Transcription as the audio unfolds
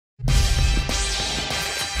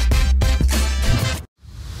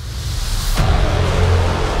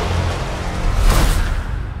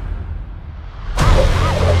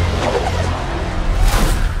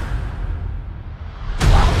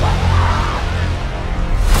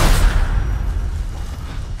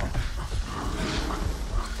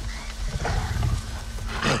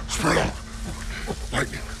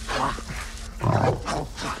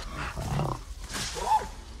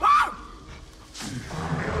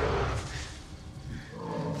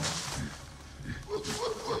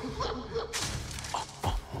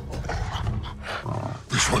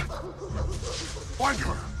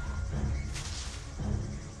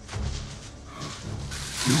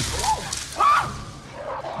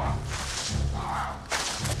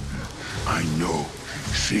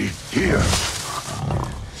See, here.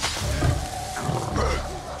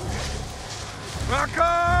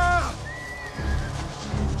 Raka!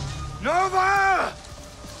 Nova!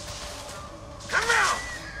 Come out!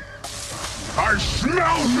 I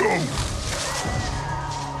smell you!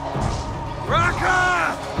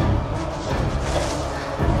 Raka!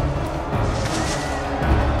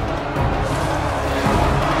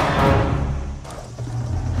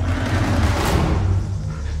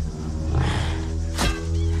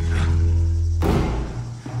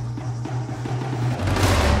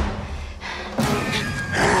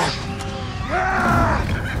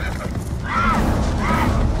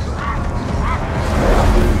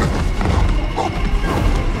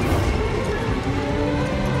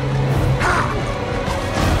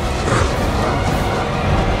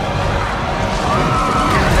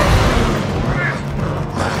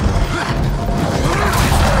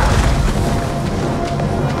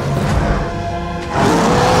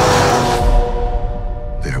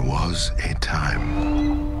 A time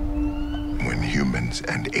when humans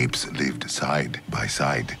and apes lived side by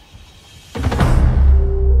side.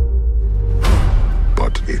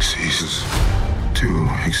 But it ceases to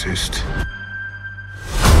exist.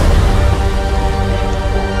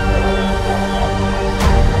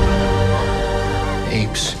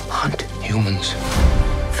 Apes hunt humans.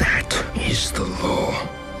 That is the law.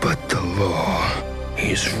 But the law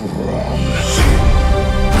is wrong.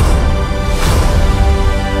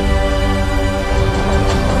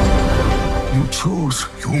 You chose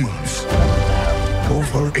humans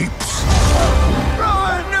over apes.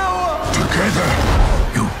 Run, Noah! Together,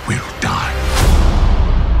 you will die.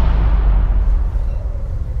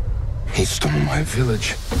 He stole my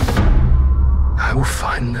village. I will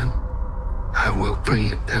find them. I will bring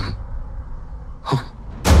them home.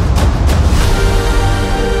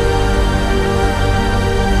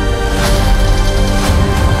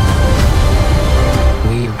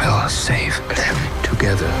 We will save them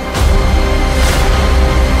together.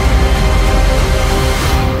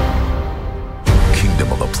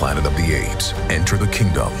 Kingdom of the Planet of the Apes. Enter the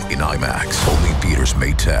kingdom in IMAX. Only theaters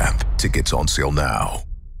May 10th. Tickets on sale now.